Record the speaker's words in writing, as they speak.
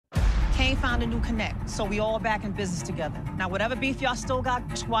Kane found a new connect, so we all back in business together. Now, whatever beef y'all still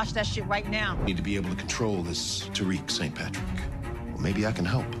got, squash that shit right now. Need to be able to control this Tariq St. Patrick. Well, maybe I can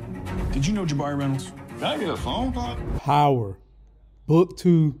help. Did you know Jabari Reynolds? Did I get a phone call? Power. Book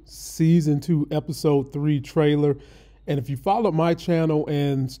 2, Season 2, Episode 3 trailer. And if you followed my channel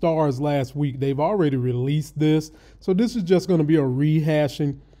and Stars last week, they've already released this. So this is just going to be a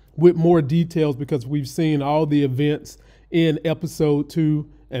rehashing with more details because we've seen all the events in Episode 2.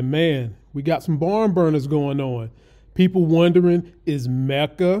 And man, we got some barn burners going on. People wondering, is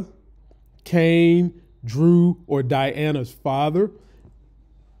Mecca, Kane, Drew, or Diana's father?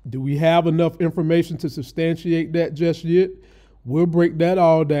 Do we have enough information to substantiate that just yet? We'll break that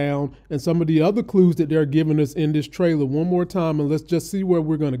all down and some of the other clues that they're giving us in this trailer one more time, and let's just see where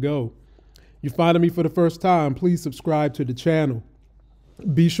we're going to go. You're finding me for the first time, please subscribe to the channel.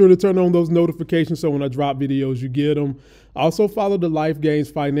 Be sure to turn on those notifications so when I drop videos, you get them. Also follow the Life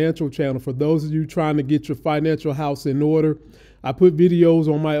Gains Financial channel for those of you trying to get your financial house in order. I put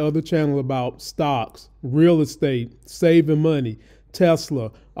videos on my other channel about stocks, real estate, saving money,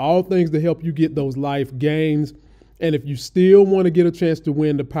 Tesla, all things to help you get those life gains. And if you still want to get a chance to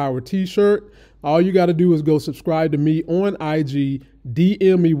win the Power t-shirt, all you got to do is go subscribe to me on IG,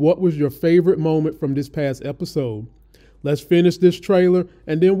 DM me what was your favorite moment from this past episode. Let's finish this trailer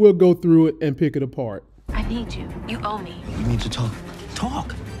and then we'll go through it and pick it apart. I need you. You owe me. We need to talk.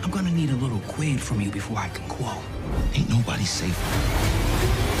 Talk. I'm gonna need a little quid from you before I can quote. Ain't nobody safe.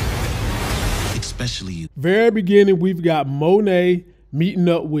 Especially you. Very beginning, we've got Monet meeting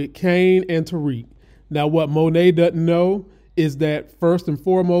up with Kane and Tariq. Now, what Monet doesn't know is that first and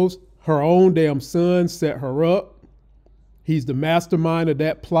foremost, her own damn son set her up. He's the mastermind of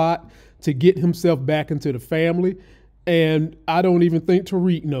that plot to get himself back into the family. And I don't even think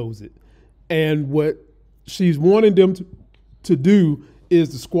Tariq knows it. And what she's wanting them to do is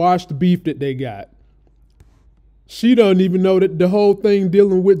to squash the beef that they got. She doesn't even know that the whole thing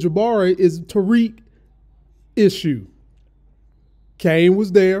dealing with Jabari is Tariq issue. Kane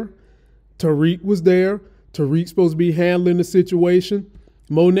was there. Tariq was there. Tariq's supposed to be handling the situation.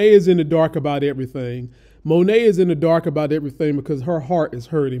 Monet is in the dark about everything. Monet is in the dark about everything because her heart is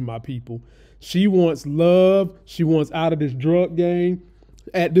hurting, my people. She wants love. She wants out of this drug game.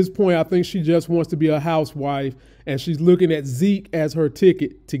 At this point, I think she just wants to be a housewife, and she's looking at Zeke as her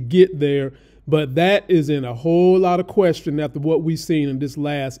ticket to get there. But that is in a whole lot of question after what we've seen in this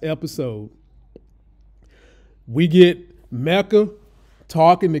last episode. We get Mecca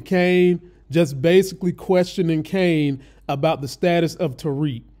talking to Kane, just basically questioning Kane about the status of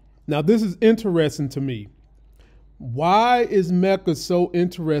Tariq. Now, this is interesting to me. Why is Mecca so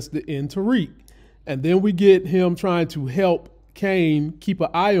interested in Tariq? And then we get him trying to help Kane keep an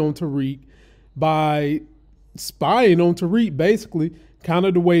eye on Tariq by spying on Tariq, basically, kind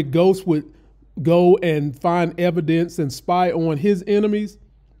of the way Ghost would go and find evidence and spy on his enemies.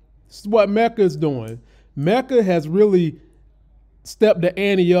 This is what Mecca is doing. Mecca has really stepped the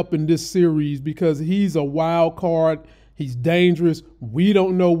ante up in this series because he's a wild card. He's dangerous. We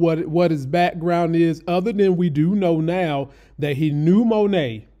don't know what his background is, other than we do know now that he knew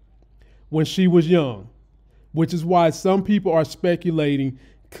Monet when she was young, which is why some people are speculating,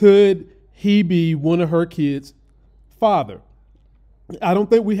 could he be one of her kids' father? I don't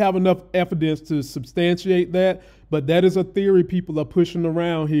think we have enough evidence to substantiate that, but that is a theory people are pushing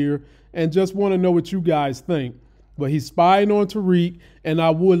around here and just want to know what you guys think. But he's spying on Tariq, and I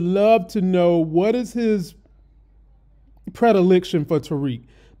would love to know what is his predilection for Tariq.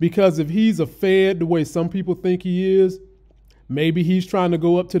 Because if he's a Fed the way some people think he is, maybe he's trying to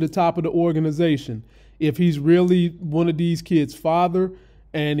go up to the top of the organization. If he's really one of these kids' father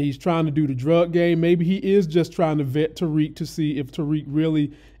and he's trying to do the drug game, maybe he is just trying to vet Tariq to see if Tariq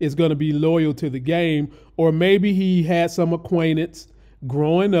really is going to be loyal to the game. Or maybe he had some acquaintance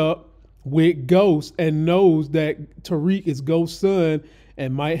growing up with Ghost and knows that Tariq is Ghost's son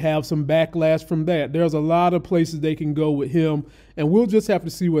and might have some backlash from that. There's a lot of places they can go with him, and we'll just have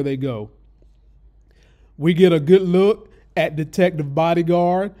to see where they go. We get a good look at Detective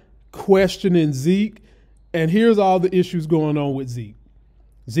Bodyguard questioning Zeke, and here's all the issues going on with Zeke.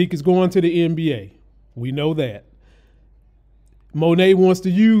 Zeke is going to the NBA. We know that. Monet wants to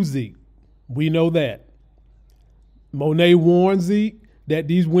use Zeke. We know that. Monet warned Zeke that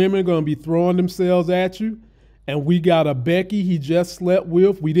these women are going to be throwing themselves at you. And we got a Becky he just slept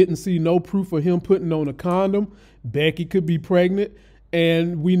with. We didn't see no proof of him putting on a condom. Becky could be pregnant.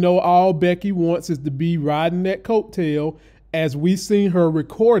 And we know all Becky wants is to be riding that coattail, as we seen her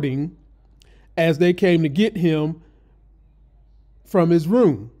recording as they came to get him from his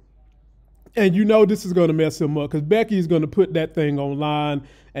room. And you know this is going to mess him up because Becky is going to put that thing online,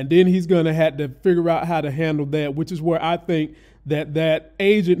 and then he's going to have to figure out how to handle that, which is where I think that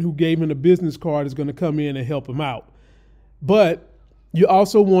agent who gave him the business card is going to come in and help him out. But you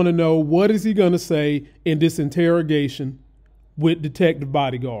also want to know, what is he going to say in this interrogation with Detective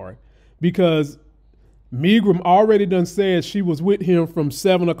Bodyguard? Because Megram already done said she was with him from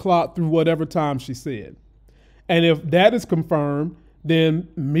 7 o'clock through whatever time she said. And if that is confirmed, then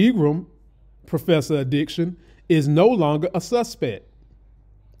Megram, Professor Addiction, is no longer a suspect.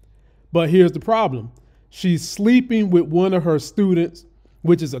 But here's the problem. She's sleeping with one of her students,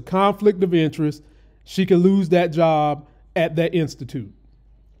 which is a conflict of interest. She could lose that job at that institute.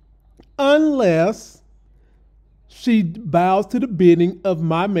 Unless she bows to the bidding of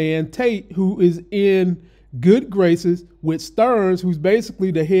my man Tate, who is in good graces with Stearns, who's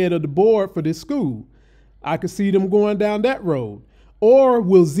basically the head of the board for this school. I could see them going down that road. Or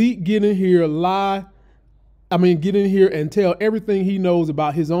will Zeke get in here and tell everything he knows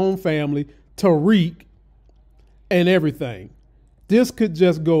about his own family, Tariq, and everything? This could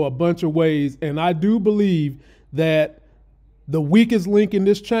just go a bunch of ways, and I do believe that the weakest link in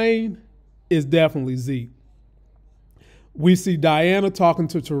this chain is definitely Zeke. We see Diana talking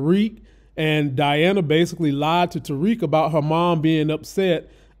to Tariq, and Diana basically lied to Tariq about her mom being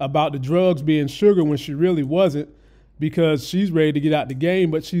upset about the drugs being sugar when she really wasn't, because she's ready to get out the game,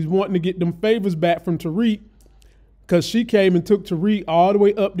 but she's wanting to get them favors back from Tariq because she came and took Tariq all the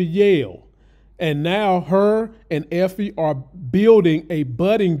way up to Yale. And now her and Effie are building a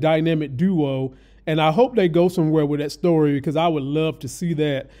budding dynamic duo, and I hope they go somewhere with that story because I would love to see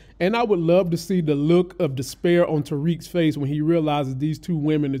that. And I would love to see the look of despair on Tariq's face when he realizes these two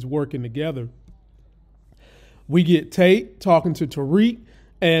women is working together. We get Tate talking to Tariq,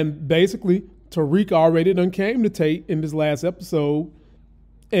 and basically Tariq already done came to Tate in this last episode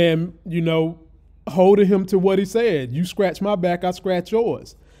and, holding him to what he said. You scratch my back, I scratch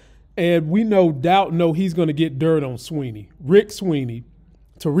yours. And we no doubt know he's going to get dirt on Sweeney, Rick Sweeney.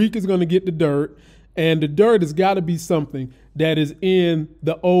 Tariq is going to get the dirt, and the dirt has got to be something that is in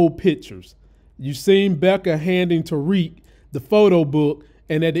the old pictures. You've seen Becca handing Tariq the photo book,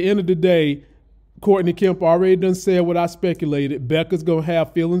 and at the end of the day, Courtney Kemp already done said what I speculated. Becca's going to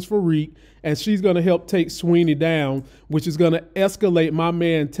have feelings for Reek, and she's going to help take Sweeney down, which is going to escalate my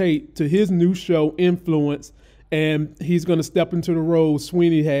man Tate to his new show, Influence, and he's going to step into the role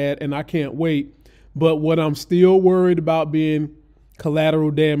Sweeney had, and I can't wait. But what I'm still worried about being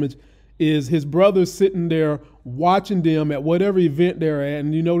collateral damage is his brother's sitting there watching them at whatever event they're at,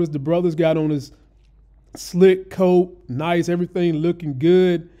 and you notice the brother's got on his slick coat, nice, everything looking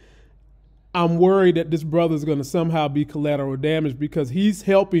good. I'm worried that this brother's going to somehow be collateral damage because he's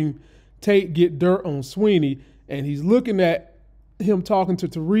helping Tate get dirt on Sweeney, and he's looking at him talking to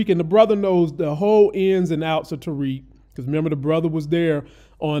Tariq, and the brother knows the whole ins and outs of Tariq because remember the brother was there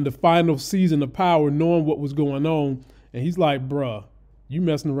on the final season of Power knowing what was going on, and he's like, bruh, you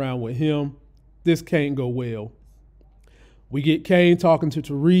messing around with him, this can't go well. We get Kane talking to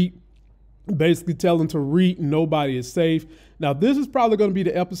Tariq, basically telling Tariq nobody is safe. Now, this is probably going to be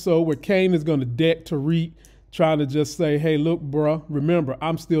the episode where Kane is going to deck Tariq, trying to just say, hey, look, bruh, remember,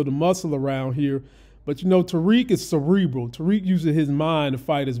 I'm still the muscle around here. But, Tariq is cerebral. Tariq uses his mind to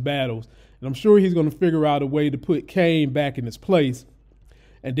fight his battles. And I'm sure he's going to figure out a way to put Kane back in his place.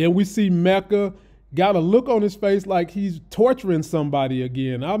 And then we see Mecca got a look on his face like he's torturing somebody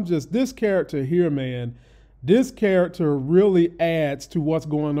again. This character here, man, this character really adds to what's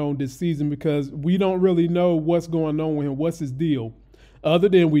going on this season because we don't really know what's going on with him. What's his deal? Other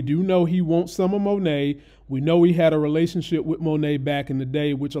than we do know he wants some of Monet. We know he had a relationship with Monet back in the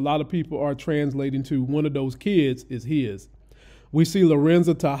day, which a lot of people are translating to one of those kids is his. We see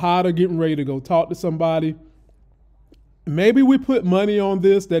Lorenza Tejada getting ready to go talk to somebody. Maybe we put money on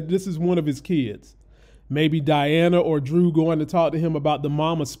this, that this is one of his kids. Maybe Diana or Drew going to talk to him about the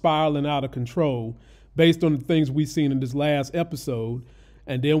mama spiraling out of control, based on the things we've seen in this last episode.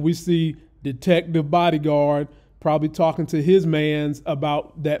 And then we see Detective Bodyguard probably talking to his mans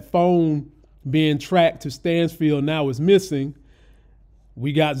about that phone being tracked to Stansfield now is missing.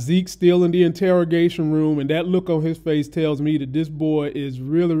 We got Zeke still in the interrogation room, and that look on his face tells me that this boy is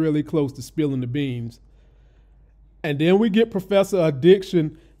really, really close to spilling the beans. And then we get Professor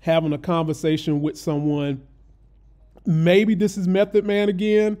Addiction having a conversation with someone. Maybe this is Method Man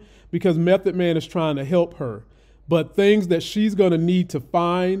again, because Method Man is trying to help her. But things that she's going to need to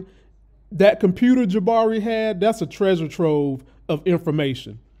find, that computer Jabari had, that's a treasure trove of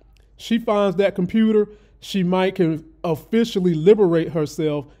information. She finds that computer, she might can officially liberate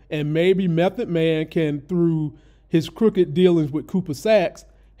herself, and maybe Method Man can, through his crooked dealings with Cooper Saxe,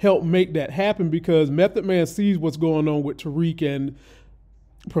 help make that happen, because Method Man sees what's going on with Tariq and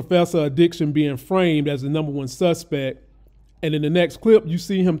Professor Addiction being framed as the #1 suspect. And in the next clip, you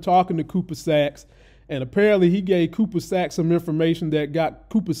see him talking to Cooper Saxe, and apparently he gave Cooper Saxe some information that got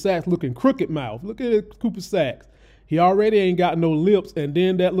Cooper Saxe looking crooked mouth. Look at Cooper Saxe. He already ain't got no lips, and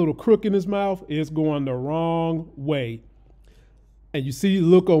then that little crook in his mouth is going the wrong way. And you see the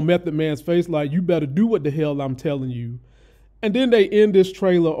look on Method Man's face like, you better do what the hell I'm telling you. And then they end this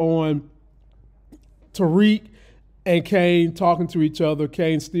trailer on Tariq and Kane talking to each other.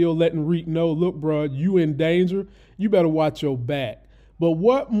 Kane still letting Reek know, look, bro, you in danger. You better watch your back. But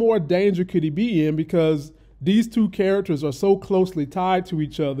what more danger could he be in? Because these two characters are so closely tied to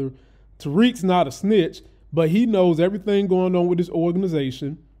each other. Tariq's not a snitch, but he knows everything going on with his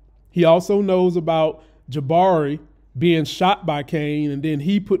organization. He also knows about Jabari being shot by Kane, and then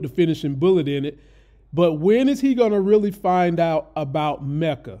he put the finishing bullet in it. But when is he going to really find out about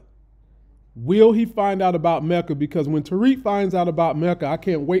Mecca? Will he find out about Mecca? Because when Tariq finds out about Mecca, I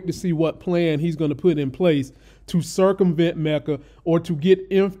can't wait to see what plan he's going to put in place to circumvent Mecca or to get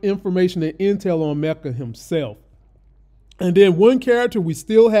information and intel on Mecca himself. And then one character we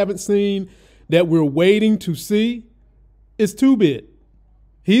still haven't seen that we're waiting to see is 2-Bit.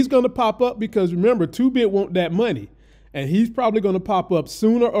 He's going to pop up because, remember, 2-Bit want that money. And he's probably going to pop up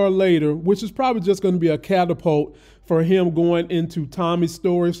sooner or later, which is probably just going to be a catapult for him going into Tommy's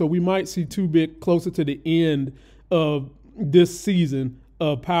story. So we might see 2-Bit closer to the end of this season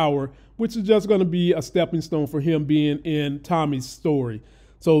of Power, which is just going to be a stepping stone for him being in Tommy's story.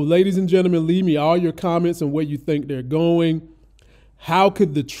 So ladies and gentlemen, leave me all your comments on where you think they're going. How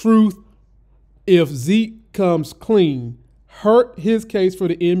could the truth, if Zeke comes clean, hurt his case for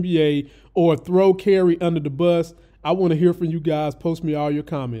the NBA or throw Kerry under the bus? I want to hear from you guys. Post me all your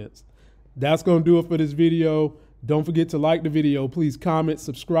comments. That's going to do it for this video. Don't forget to like the video. Please comment,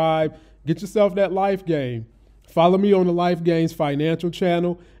 subscribe. Get yourself that Life Game. Follow me on the Life Games financial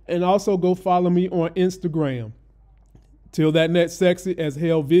channel, and also go follow me on Instagram. Till that next sexy as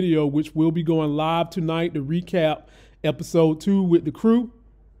hell video, which will be going live tonight to recap episode 2 with the crew.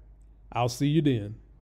 I'll see you then.